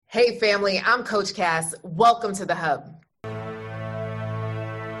Hey family, I'm Coach Cass. Welcome to the Hub.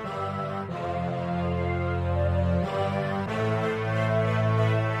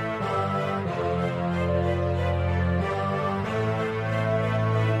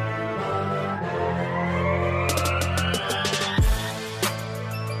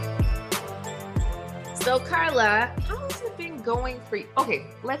 So Carla, how's it been going for you? Okay,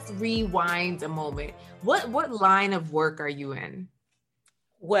 let's rewind a moment. What line of work are you in?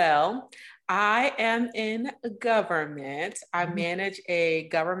 Well, I am in government. I manage a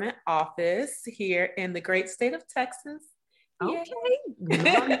government office here in the great state of Texas. Okay,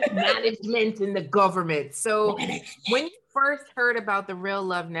 management in the government. So when you first heard about the Real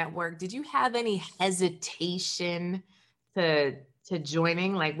Love Network, did you have any hesitation to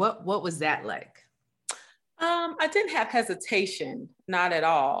joining? Like what was that like? I didn't have hesitation, not at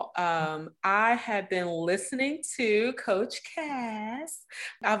all. I had been listening to Coach Cass.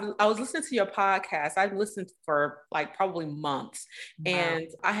 I was listening to your podcast. I've listened for like probably months, Wow. and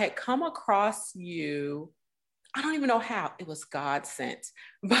I had come across you. I don't even know how. It was God sent.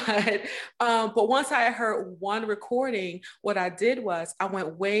 But once I heard one recording, what I did was I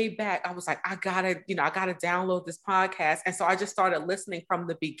went way back. I was like, I gotta download this podcast. And so I just started listening from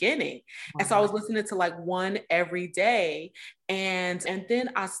the beginning. And so I was listening to like one every day. And then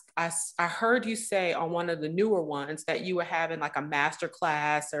I heard you say on one of the newer ones that you were having like a master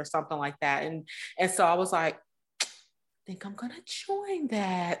class or something like that. And so I was like, I think I'm gonna join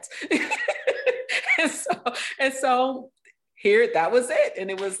that. and so here that was it,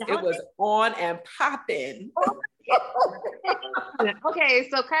 and it was on and popping. Okay,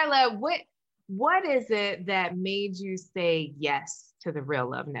 so Carla, what is it that made you say yes to the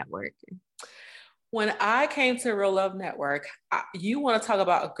Real Love Network? When I came to Real Love Network, you want to talk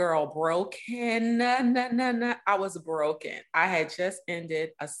about a girl broken? Nah. I was broken. I had just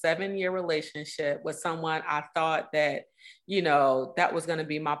ended a 7-year relationship with someone I thought that, that was going to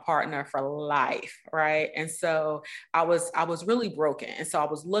be my partner for life, right? And so I was really broken. And so I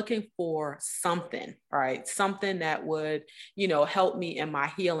was looking for something, right? Something that would, help me in my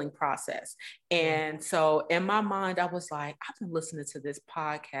healing process. And so in my mind, I was like, I've been listening to this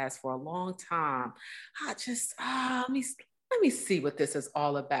podcast for a long time. I just, let me see what this is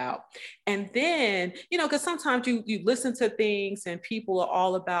all about. And then, because sometimes you listen to things and people are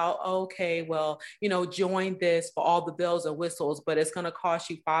all about, okay, well, join this for all the bells and whistles, but it's going to cost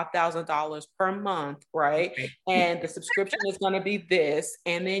you $5,000 per month, right? And the subscription is going to be this,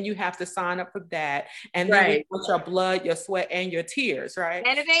 and then you have to sign up for that. And then we want your blood, your sweat, and your tears, right?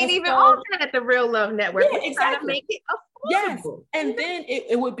 And it ain't even all at the Real Love Network. Yeah, exactly. Trying to make it affordable. Yes. And then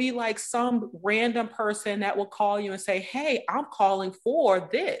it would be like some random person that will call you and say, hey, I'm calling for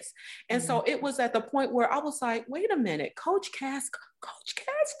this. And so it was at the point where I was like, wait a minute, Coach Cass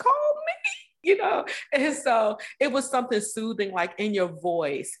called me. And so it was something soothing like in your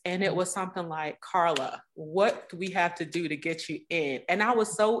voice, and it was something like, Carla, what do we have to do to get you in? And I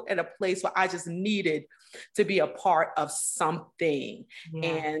was so at a place where I just needed to be a part of something.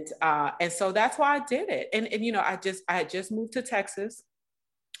 And so that's why I did it. And I had just moved to Texas,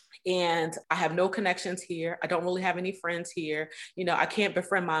 and I have no connections here. I don't really have any friends here. I can't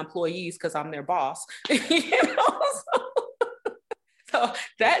befriend my employees because I'm their boss. So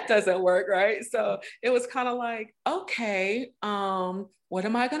that doesn't work, right? So it was kind of like, okay, what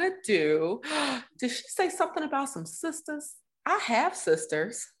am I gonna do? Did she say something about some sisters? I have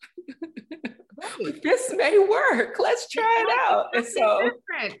sisters. This may work. Let's try it out. And so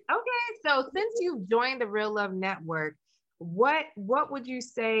different. Okay, so since you've joined the Real Love Network, what would you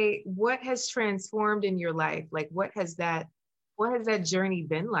say? What has transformed in your life? Like, what has that journey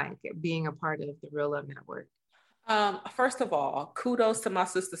been like, being a part of the Real Love Network? First of all, kudos to my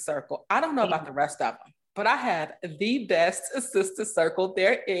sister circle. I don't know about the rest of them, but I have the best sister circle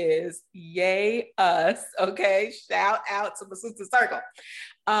there is. Yay, us. Okay. Shout out to my sister circle.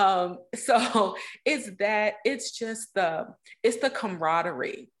 So it's the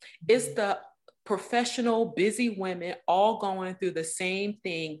camaraderie. It's the professional, busy women all going through the same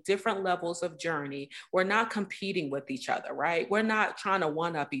thing, different levels of journey. We're not competing with each other, right? We're not trying to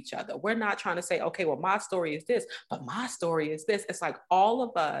one up each other. We're not trying to say, okay, well, my story is this, but my story is this. It's like all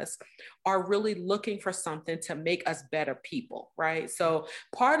of us are really looking for something to make us better people, right? So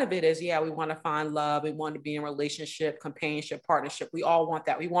part of it is, we want to find love. We want to be in relationship, companionship, partnership. We all want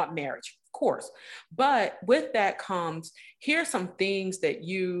that. We want marriage. course. But with that comes, here's some things that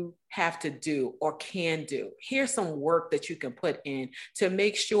you have to do or can do. Here's some work that you can put in to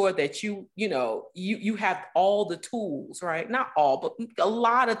make sure that you have all the tools, right? Not all, but a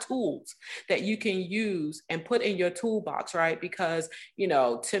lot of tools that you can use and put in your toolbox, right? Because,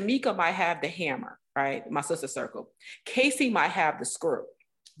 Tamika might have the hammer, right? My sister circle. Casey might have the screw.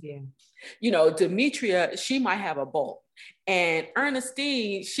 Yeah. Demetria, she might have a bolt. And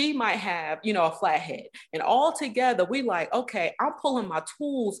Ernestine, she might have, a flathead. And all together, we like, okay, I'm pulling my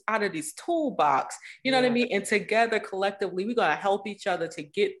tools out of this toolbox, you know what I mean? And together, collectively, we're going to help each other to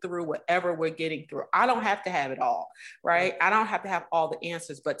get through whatever we're getting through. I don't have to have it all, right? I don't have to have all the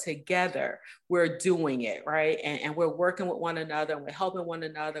answers, but together, we're doing it, right? And we're working with one another, and we're helping one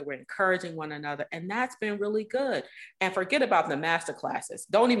another, we're encouraging one another. And that's been really good. And forget about the master classes.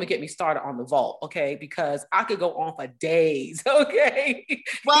 Don't even get me started on the vault, okay? Because I could go on for days. Okay.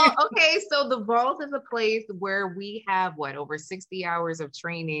 Well, okay. So the vault is a place where we have over 60 hours of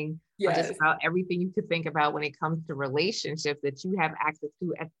training on just about everything you could think about when it comes to relationships that you have access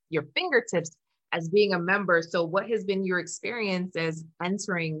to at your fingertips as being a member. So what has been your experience as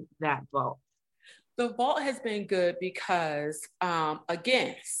entering that vault? The vault has been good because,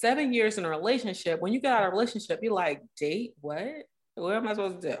 again, 7 years in a relationship, when you get out of a relationship, you're like, date, what? What am I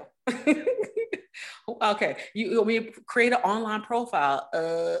supposed to do? Okay, you create an online profile.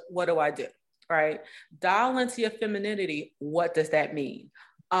 What do I do? Right? Dial into your femininity. What does that mean?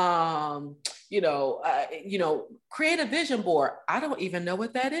 Create a vision board. I don't even know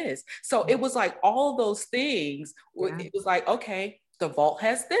what that is. So it was like all those things. Yeah. It was like, okay, the vault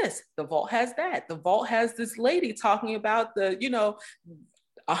has this, the vault has that, the vault has this lady talking about the,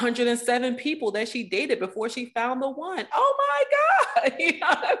 107 people that she dated before she found the one. Oh my God. You know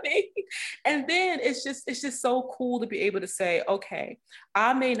what I mean? And then it's just so cool to be able to say, okay,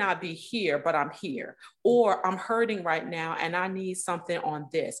 I may not be here, but I'm here, or I'm hurting right now and I need something on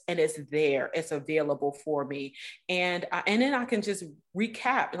this, and it's there, it's available for me. And then I can just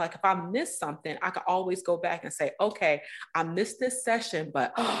recap. Like if I missed something, I can always go back and say, okay, I missed this session,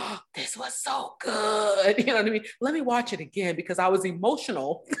 but this was so good. You know what I mean? Let me watch it again because I was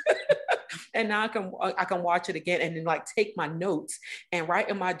emotional. And now I can watch it again and then like take my notes and write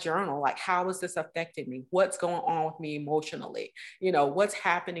in my journal, like, how is this affecting me? What's going on with me emotionally? What's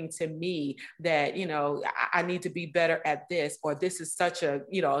happening to me that, I need to be better at this, or this is such a,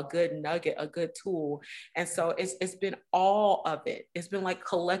 a good nugget, a good tool. And so it's been all of it. It's been like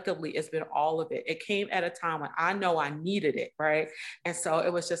collectively, it's been all of it. It came at a time when I know I needed it. Right. And so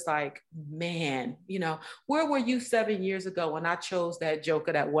it was just like, man, where were you 7 years ago when I chose that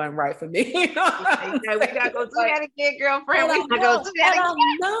joker that wasn't right for me? We gotta go do that again, girlfriend. We gotta go do that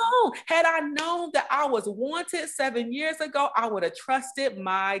again. Had I known that I was wanted 7 years ago, I would have trusted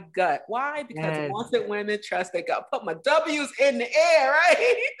my gut. Why? Because wanted women trust their gut. Put my W's in the air,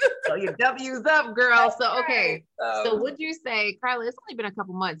 right? So your W's up, girl. So okay. So would you say, Carla, it's only been a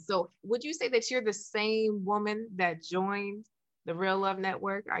couple months. So would you say that you're the same woman that joined the Real Love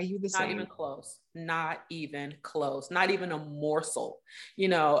Network? Are you the same? Not even close. Not even close. Not even a morsel.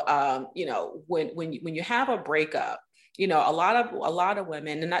 When you have a breakup, a lot of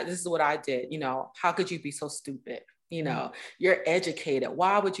women, and this is what I did. How could you be so stupid? You're educated.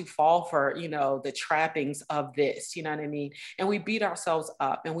 Why would you fall for, the trappings of this? You know what I mean? And we beat ourselves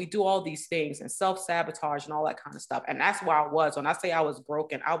up and we do all these things and self-sabotage and all that kind of stuff. And that's where I was. When I say I was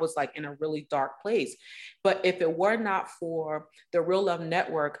broken, I was like in a really dark place. But if it were not for the Real Love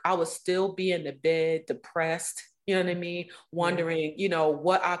Network, I would still be in the bed, depressed. You know what I mean? Wondering,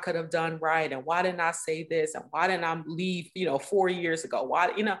 what I could have done right. And why didn't I say this? And why didn't I leave, 4 years ago?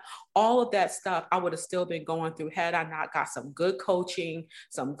 Why, all of that stuff I would have still been going through had I not got some good coaching,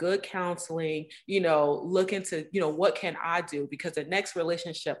 some good counseling, look into, what can I do? Because the next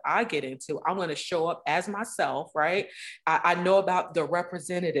relationship I get into, I'm going to show up as myself, right? I know about the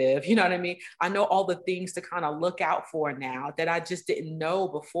representative, you know what I mean? I know all the things to kind of look out for now that I just didn't know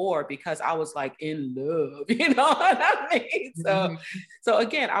before because I was like in love, what I mean? So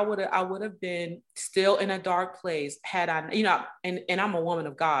again, I would have been still in a dark place had I, and I'm a woman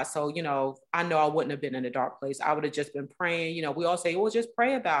of God. So, I know I wouldn't have been in a dark place. I would have just been praying. We all say, well, just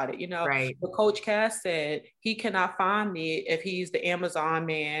pray about it. Right. But Coach Cass said he cannot find me if he's the Amazon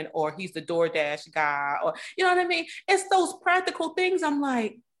man or he's the DoorDash guy, or, you know what I mean? It's those practical things. I'm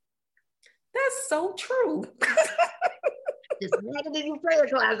like, that's so true. Just hiding in your prayer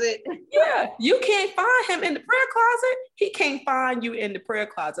closet. Yeah, you can't find him in the prayer closet. He can't find you in the prayer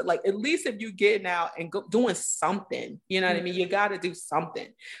closet. Like, at least if you're getting out and doing something, you know what I mean? You got to do something.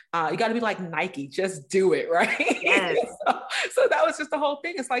 You got to be like Nike, just do it, right? Yes. So that was just the whole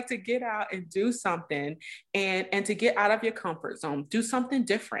thing. It's like to get out and do something, and to get out of your comfort zone, do something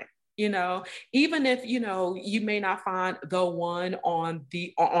different. Even if you may not find the one on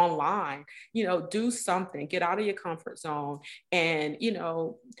the online, do something, get out of your comfort zone. And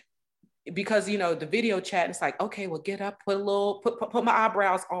because the video chat, it's like, okay, well, get up, put my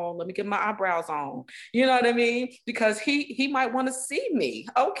eyebrows on, let me get my eyebrows on, you know what I mean? Because he might want to see me.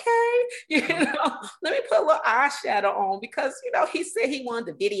 Okay, let me put a little eyeshadow on, because he said he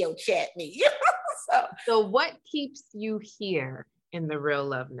wanted to video chat me. So what keeps you here in the Real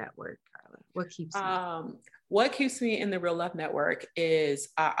Love Network, Carla? What keeps you? What keeps me in the Real Love Network is,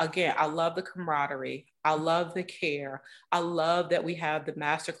 again, I love the camaraderie. I love the care. I love that we have the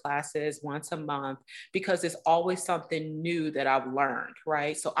master classes once a month, because it's always something new that I've learned,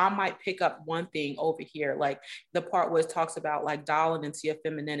 right? So I might pick up one thing over here, like the part where it talks about like dialing into your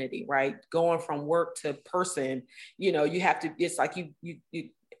femininity, right? Going from work to person, you have to, it's like you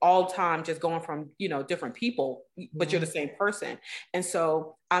all time just going from, different people, but you're the same person. And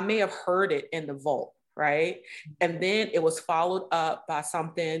so I may have heard it in the vault, right? And then it was followed up by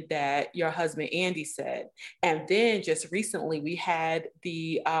something that your husband, Andy, said. And then just recently we had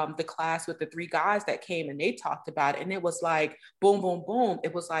the class with the 3 guys that came, and they talked about it. And it was like, boom, boom, boom.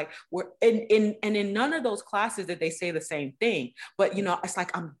 It was like, in none of those classes did they say the same thing, but it's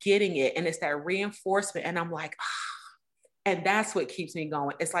like, I'm getting it. And it's that reinforcement. And I'm like, and that's what keeps me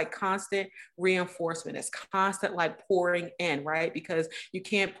going. It's like constant reinforcement. It's constant like pouring in, right? Because you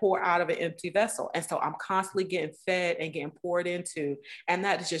can't pour out of an empty vessel. And so I'm constantly getting fed and getting poured into. And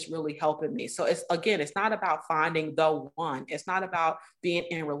that is just really helping me. So it's not about finding the one. It's not about being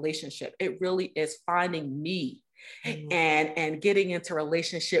in a relationship. It really is finding me. And getting into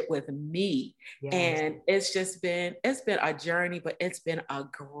relationship with me. Yes. And it's been a journey, but it's been a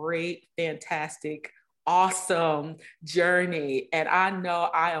great, fantastic, awesome journey. And I know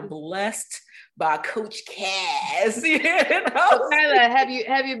I am blessed by Coach Cass. So Carla, have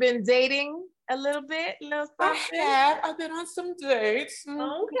you been dating a little bit? I have. I've been on some dates.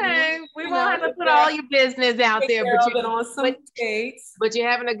 Okay. We won't have to put all your business out there, but you've been on some dates. But you're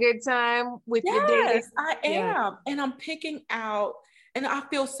having a good time with your dating? Yes, I am. Yeah. And I'm picking out, and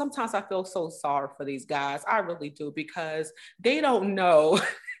sometimes I feel so sorry for these guys. I really do, because they don't know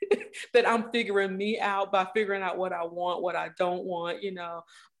that I'm figuring me out by figuring out what I want, what I don't want,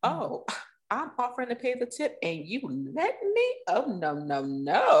 Oh, I'm offering to pay the tip and you let me? Oh,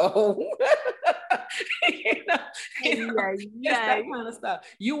 no. It's that kind of stuff.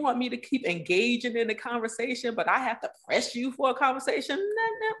 You want me to keep engaging in the conversation, but I have to press you for a conversation?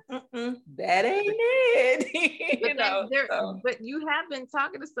 No, that ain't it. But you have been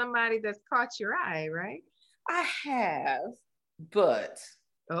talking to somebody that's caught your eye, right? I have, but...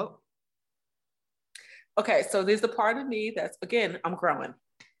 Oh. Okay, so there's the part of me that's, again, I'm growing.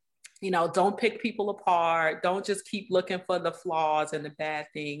 Don't pick people apart. Don't just keep looking for the flaws and the bad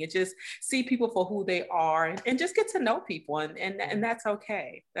thing, and just see people for who they are, and just get to know people. And that's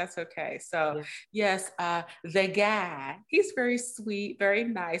okay. That's okay. So yes, the guy, he's very sweet, very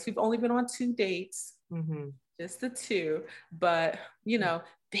nice. We've only been on 2 dates, just the 2, but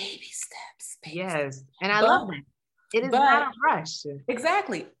baby steps. Yes. And I love that. It is not a rush.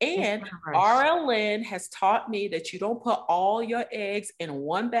 Exactly. And RLN has taught me that you don't put all your eggs in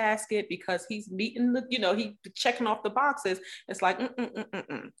one basket because he's meeting he's checking off the boxes. It's like,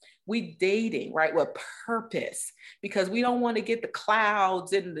 we dating, right? With purpose, because we don't want to get the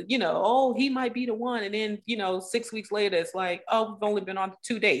clouds and he might be the one. And then, 6 weeks later, it's like, oh, we've only been on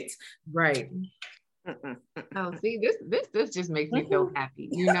 2 dates. Right. Oh, see, this just makes me so happy,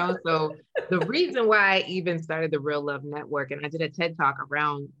 So the reason why I even started the Real Love Network, and I did a TED Talk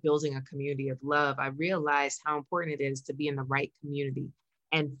around building a community of love, I realized how important it is to be in the right community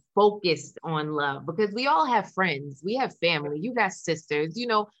and focused on love, because we all have friends, we have family, you got sisters,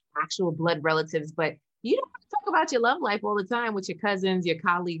 actual blood relatives, but you don't talk about your love life all the time with your cousins, your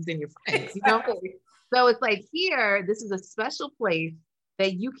colleagues, and your friends. So it's like, here, this is a special place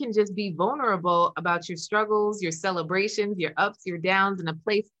that you can just be vulnerable about your struggles, your celebrations, your ups, your downs, in a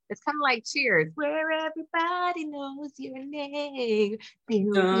place that's kind of like Cheers, where everybody knows your name.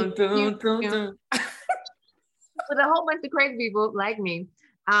 Dun, dun, dun, dun. With a whole bunch of crazy people like me,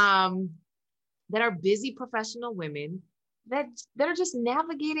 that are busy professional women that are just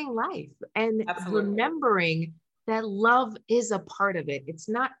navigating life and remembering that love is a part of it. It's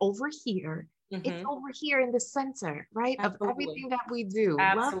not over here. It's Mm-hmm. over here in the center, right? Of Absolutely. everything that we do.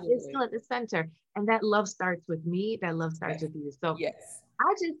 Love is Absolutely. still at the center. And that love starts with me. That love starts Yes. with you. So Yes.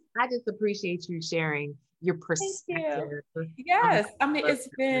 I just appreciate you sharing your Thank you. perspective on Yes. I mean, love.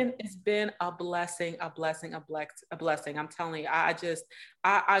 it's been a blessing, a blessing. I'm telling you,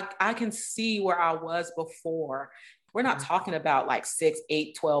 I can see where I was before. We're not talking about like 6,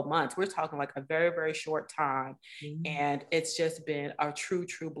 8, 12 months. We're talking like a very, very short time. Mhm. And it's just been a true,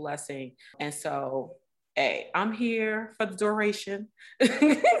 true blessing. And so, hey, I'm here for the duration.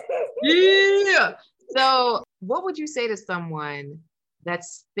 Yeah. So, what would you say to someone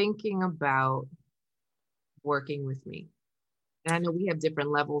that's thinking about working with me? And I know we have different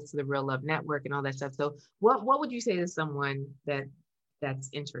levels to the Real Love Network and all that stuff. So, what would you say to someone that's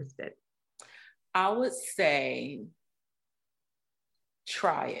interested? I would say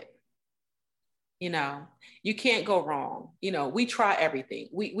try it. You know, you can't go wrong. You know, we try everything.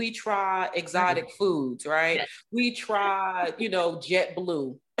 We try Right. exotic foods, right? Yes. We try,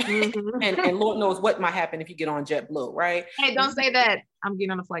 JetBlue. Mhm. And Lord knows what might happen if you get on JetBlue, right? Hey, don't say that. I'm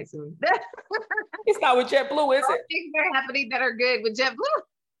getting on a flight soon. It's not with JetBlue, is it? Things are happening that are good with JetBlue.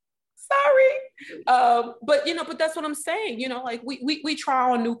 Sorry. But that's what I'm saying. Like we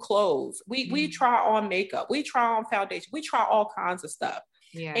try on new clothes. We try on makeup. We try on foundation. We try all kinds of stuff.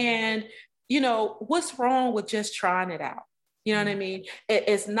 Yeah. And what's wrong with just trying it out? You know what I mean?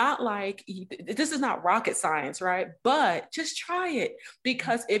 It's not like this is not rocket science, right? But just try it,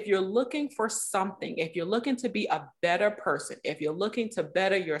 because if you're looking for something, if you're looking to be a better person, if you're looking to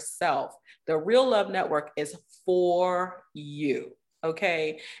better yourself, the Real Love Network is for you.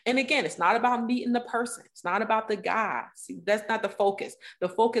 Okay. And again, it's not about meeting the person. It's not about the guy. See, that's not the focus. The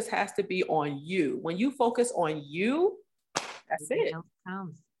focus has to be on you. When you focus on you, that's Everything it. else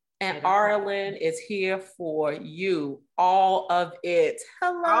counts. And It all Ireland is here for you. All of it.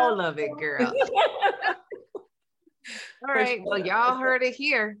 Hello. all of it, girl. All For right. Well, sure. y'all heard it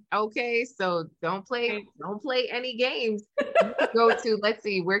here. Okay. So don't play any games. You can go to, let's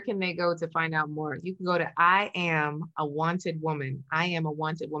see, where can they go to find out more? You can go to I am a wanted woman.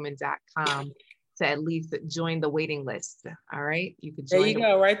 IamAwantedWoman.com to at least join the waiting list. All right. You could There join you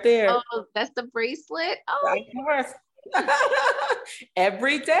go, right there. Oh, that's the bracelet. Oh, Of course.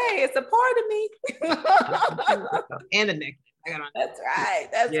 Every day, it's a part of me. and a necklace. I got on. That's right.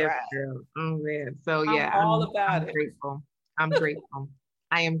 That's Yes, right. girl. Oh man. So I'm yeah, all I'm about I'm it. grateful. I'm grateful.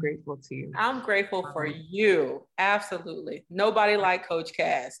 I am grateful to you. I'm grateful for you. Absolutely. Nobody like Coach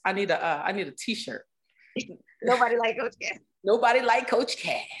Cass. I need a t-shirt. Nobody like Coach Cass. Nobody like Coach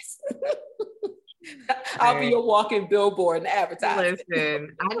Cass. I'll be Right. your walking billboard and advertisement.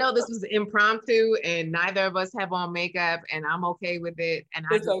 Listen, I know this was impromptu and neither of us have on makeup and I'm okay with it. And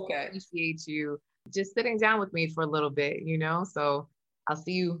I It's just okay. appreciate you just sitting down with me for a little bit. So I'll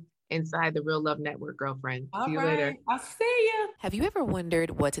see you inside the Real Love Network, girlfriend. All See you later. right. I'll see you. Have you ever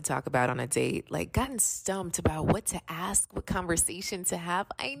wondered what to talk about on a date? Like gotten stumped about what to ask, what conversation to have?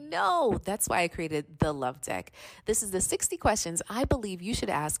 I know. That's why I created the Love Deck. This is the 60 questions I believe you should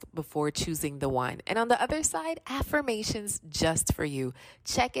ask before choosing the one. And on the other side, affirmations just for you.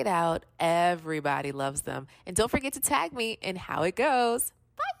 Check it out. Everybody loves them. And don't forget to tag me in how it goes.